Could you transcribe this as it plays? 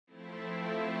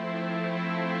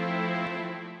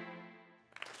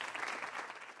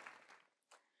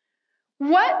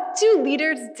What do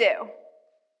leaders do?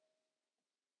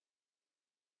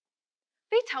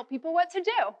 They tell people what to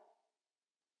do.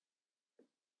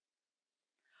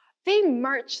 They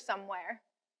march somewhere.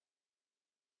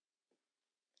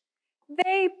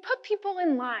 They put people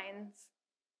in lines.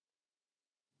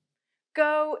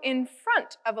 Go in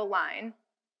front of a line.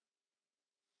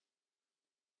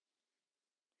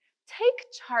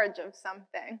 Take charge of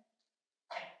something.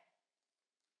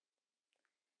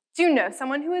 Do you know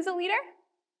someone who is a leader?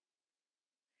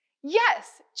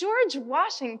 Yes, George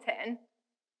Washington.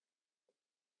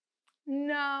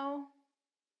 No.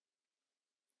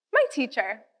 My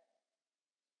teacher.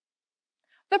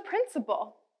 The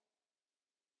principal.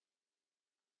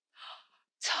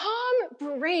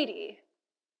 Tom Brady.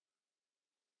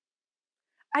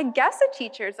 I guess a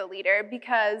teacher is a leader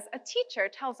because a teacher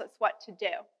tells us what to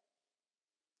do.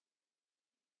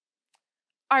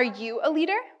 Are you a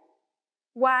leader?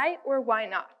 Why or why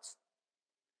not?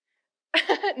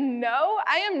 No,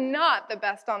 I am not the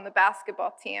best on the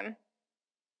basketball team.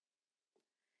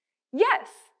 Yes,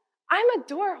 I'm a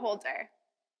door holder.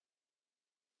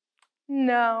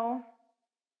 No.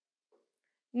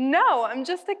 No, I'm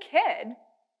just a kid.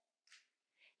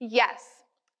 Yes,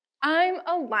 I'm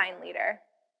a line leader.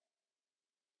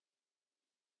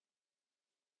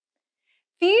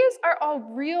 These are all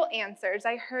real answers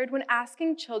I heard when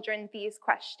asking children these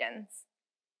questions.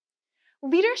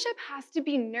 Leadership has to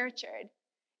be nurtured,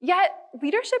 yet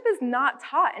leadership is not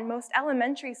taught in most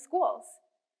elementary schools.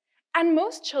 And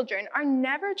most children are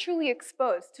never truly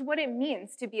exposed to what it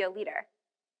means to be a leader.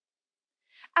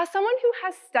 As someone who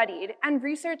has studied and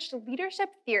researched leadership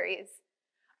theories,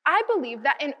 I believe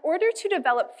that in order to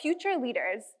develop future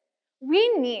leaders,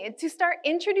 we need to start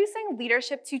introducing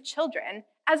leadership to children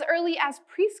as early as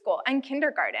preschool and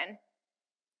kindergarten.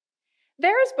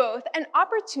 There is both an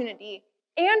opportunity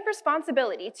and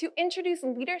responsibility to introduce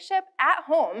leadership at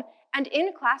home and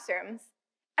in classrooms,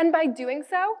 and by doing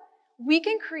so, we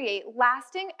can create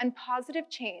lasting and positive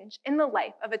change in the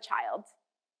life of a child.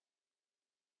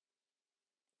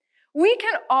 We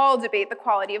can all debate the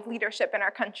quality of leadership in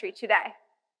our country today.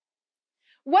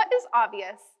 What is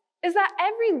obvious is that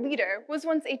every leader was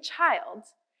once a child,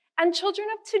 and children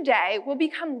of today will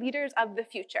become leaders of the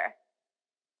future.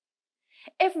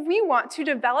 If we want to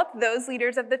develop those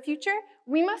leaders of the future,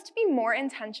 we must be more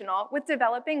intentional with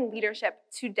developing leadership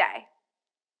today.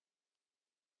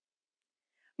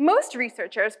 Most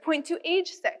researchers point to age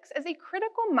 6 as a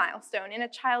critical milestone in a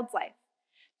child's life,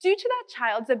 due to that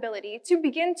child's ability to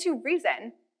begin to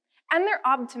reason and their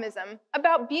optimism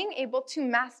about being able to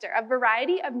master a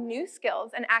variety of new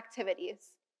skills and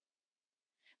activities.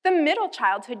 The middle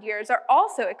childhood years are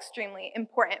also extremely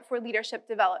important for leadership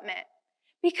development,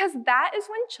 because that is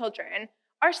when children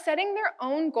are setting their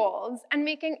own goals and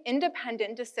making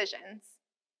independent decisions.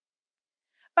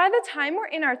 By the time we're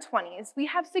in our 20s, we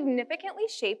have significantly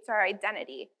shaped our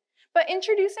identity, but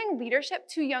introducing leadership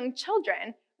to young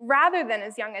children rather than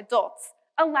as young adults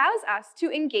allows us to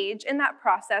engage in that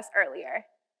process earlier.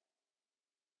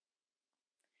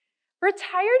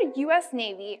 Retired US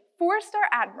Navy 4-star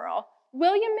Admiral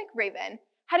William McRaven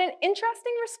had an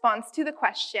interesting response to the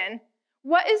question,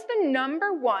 what is the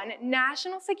 #1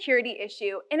 national security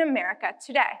issue in America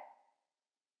today?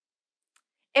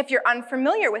 If you're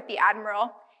unfamiliar with the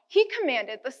Admiral, he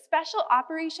commanded the Special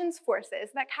Operations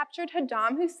Forces that captured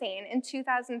Saddam Hussein in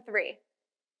 2003,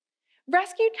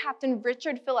 rescued Captain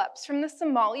Richard Phillips from the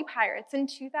Somali pirates in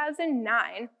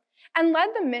 2009, and led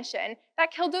the mission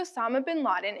that killed Osama bin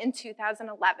Laden in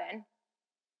 2011.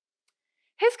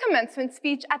 His commencement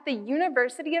speech at the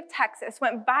University of Texas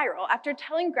went viral after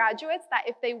telling graduates that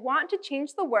if they want to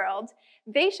change the world,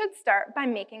 they should start by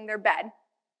making their bed.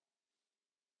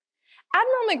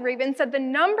 Admiral McRaven said the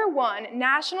 #1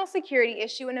 national security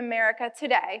issue in America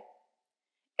today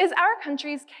is our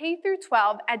country's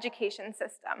K-12 education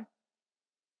system.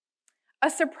 A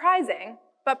surprising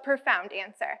but profound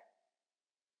answer.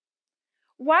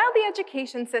 While the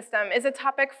education system is a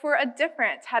topic for a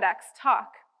different TEDx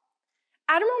talk,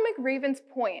 Admiral McRaven's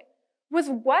point was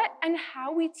what and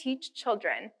how we teach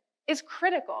children is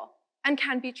critical and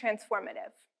can be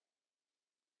transformative.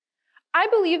 I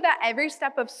believe that every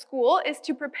step of school is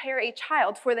to prepare a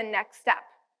child for the next step.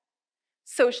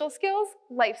 Social skills,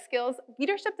 life skills,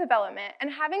 leadership development,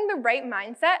 and having the right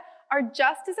mindset are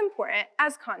just as important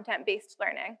as content-based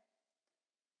learning.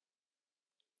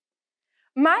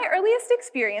 My earliest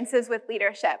experiences with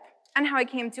leadership and how I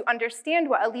came to understand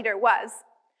what a leader was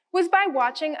by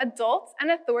watching adults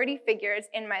and authority figures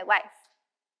in my life.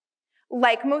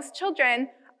 Like most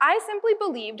children, I simply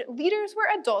believed leaders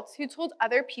were adults who told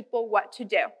other people what to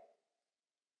do.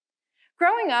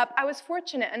 Growing up, I was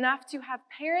fortunate enough to have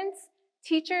parents,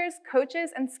 teachers, coaches,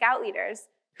 and scout leaders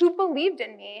who believed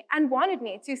in me and wanted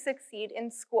me to succeed in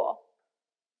school.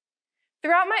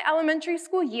 Throughout my elementary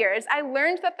school years, I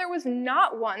learned that there was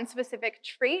not one specific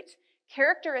trait,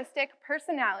 characteristic,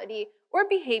 personality, or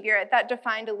behavior that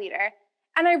defined a leader,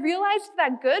 and I realized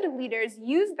that good leaders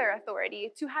use their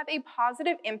authority to have a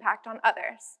positive impact on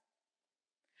others.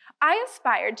 I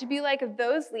aspired to be like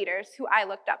those leaders who I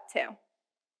looked up to.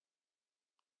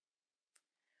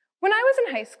 When I was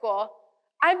in high school,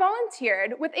 I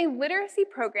volunteered with a literacy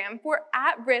program for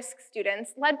at-risk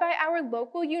students led by our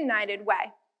local United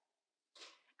Way.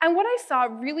 And what I saw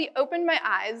really opened my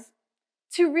eyes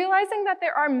to realizing that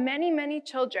there are many, many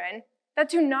children that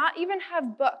do not even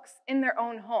have books in their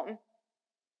own home.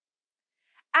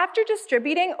 After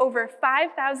distributing over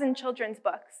 5,000 children's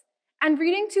books and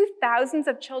reading to thousands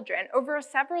of children over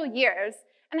several years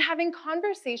and having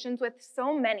conversations with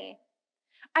so many,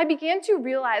 I began to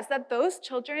realize that those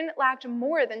children lacked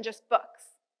more than just books.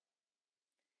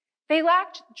 They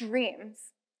lacked dreams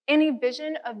and a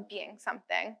vision of being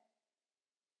something.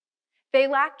 They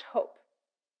lacked hope.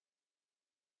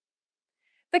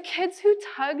 The kids who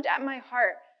tugged at my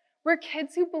heart were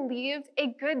kids who believed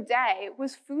a good day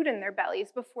was food in their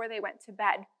bellies before they went to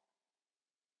bed.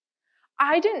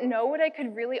 I didn't know what I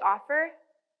could really offer,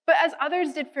 but as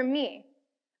others did for me,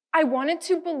 I wanted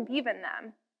to believe in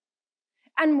them.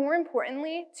 And more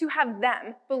importantly, to have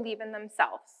them believe in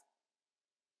themselves.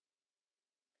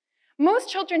 Most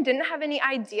children didn't have any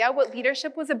idea what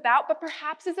leadership was about, but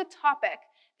perhaps as a topic,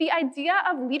 the idea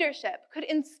of leadership could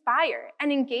inspire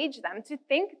and engage them to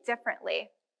think differently.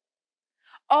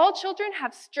 All children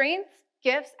have strengths,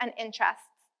 gifts, and interests,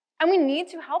 and we need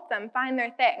to help them find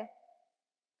their thing.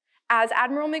 As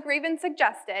Admiral McRaven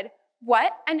suggested,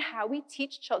 what and how we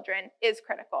teach children is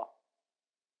critical.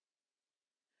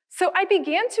 So I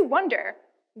began to wonder,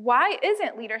 why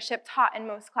isn't leadership taught in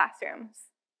most classrooms?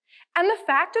 And the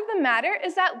fact of the matter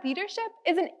is that leadership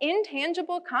is an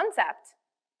intangible concept.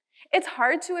 It's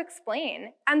hard to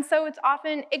explain, and so it's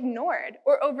often ignored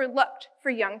or overlooked for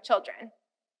young children.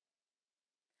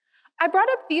 I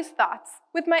brought up these thoughts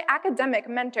with my academic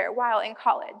mentor while in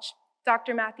college,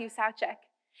 Dr. Matthew Sauchek,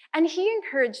 and he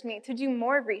encouraged me to do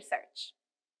more research.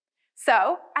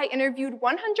 So I interviewed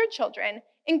 100 children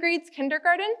in grades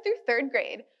kindergarten through 3rd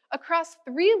grade across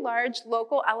 3 large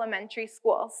local elementary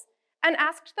schools and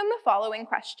asked them the following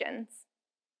questions.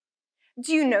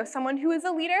 Do you know someone who is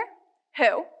a leader?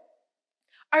 Who?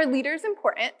 Are leaders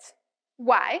important?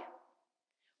 Why?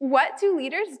 What do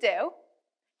leaders do?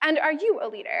 And are you a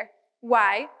leader?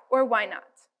 Why or why not?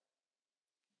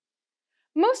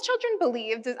 Most children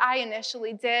believed, as I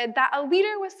initially did, that a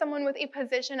leader was someone with a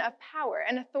position of power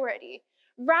and authority,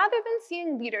 rather than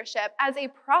seeing leadership as a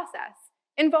process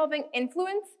involving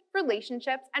influence,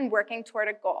 relationships, and working toward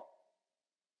a goal.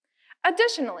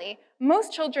 Additionally,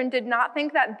 most children did not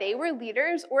think that they were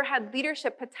leaders or had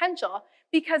leadership potential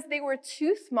because they were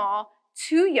too small,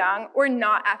 too young, or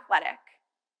not athletic.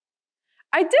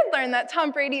 I did learn that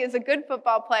Tom Brady is a good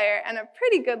football player and a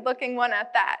pretty good-looking one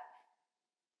at that.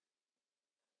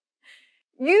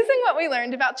 Using what we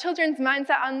learned about children's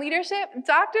mindset on leadership,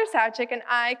 Dr. Sauchek and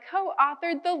I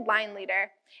co-authored The Line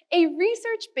Leader, a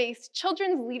research-based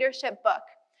children's leadership book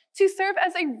to serve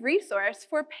as a resource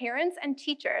for parents and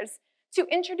teachers to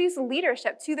introduce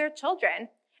leadership to their children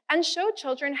and show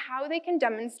children how they can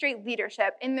demonstrate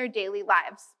leadership in their daily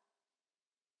lives.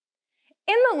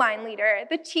 In The Line Leader,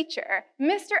 the teacher,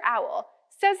 Mr. Owl,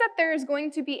 says that there is going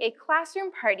to be a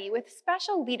classroom party with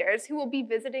special leaders who will be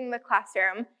visiting the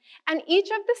classroom, and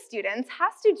each of the students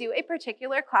has to do a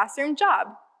particular classroom job.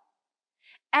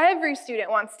 Every student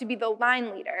wants to be the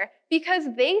line leader because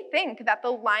they think that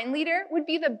the line leader would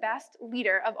be the best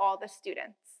leader of all the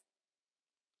students.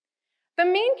 The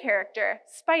main character,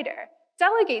 Spider,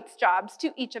 delegates jobs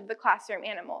to each of the classroom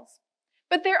animals,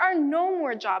 but there are no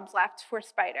more jobs left for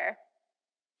Spider.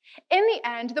 In the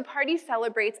end, the party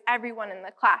celebrates everyone in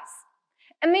the class,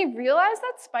 and they realize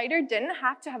that Spider didn't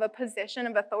have to have a position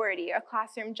of authority, a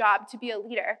classroom job, to be a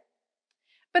leader,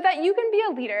 but that you can be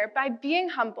a leader by being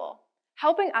humble,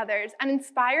 helping others, and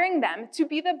inspiring them to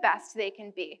be the best they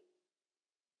can be.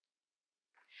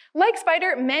 Like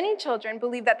Spider, many children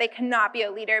believe that they cannot be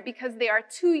a leader because they are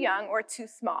too young or too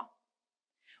small.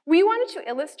 We wanted to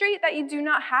illustrate that you do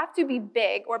not have to be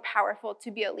big or powerful to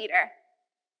be a leader.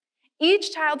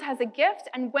 Each child has a gift,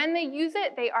 and when they use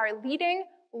it, they are leading,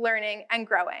 learning, and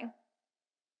growing.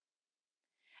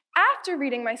 After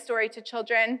reading my story to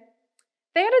children,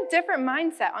 they had a different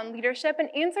mindset on leadership and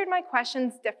answered my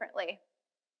questions differently.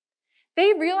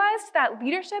 They realized that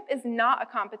leadership is not a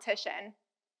competition.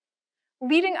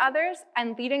 Leading others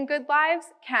and leading good lives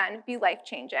can be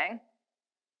life-changing.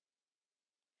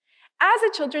 As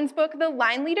a children's book, The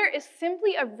Line Leader is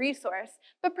simply a resource,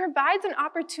 but provides an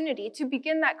opportunity to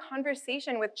begin that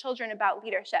conversation with children about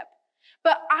leadership.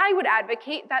 But I would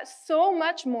advocate that so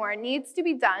much more needs to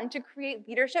be done to create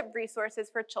leadership resources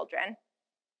for children.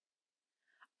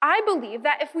 I believe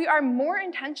that if we are more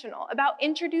intentional about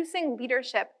introducing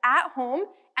leadership at home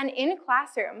and in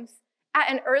classrooms at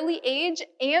an early age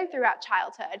and throughout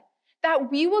childhood,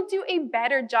 that we will do a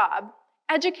better job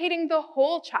educating the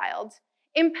whole child,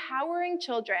 empowering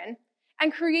children,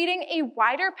 and creating a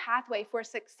wider pathway for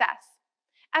success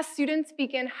as students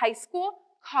begin high school,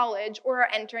 college, or are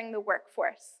entering the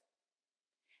workforce.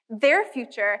 Their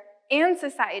future and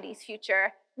society's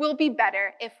future will be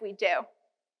better if we do.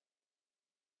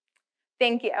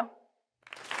 Thank you.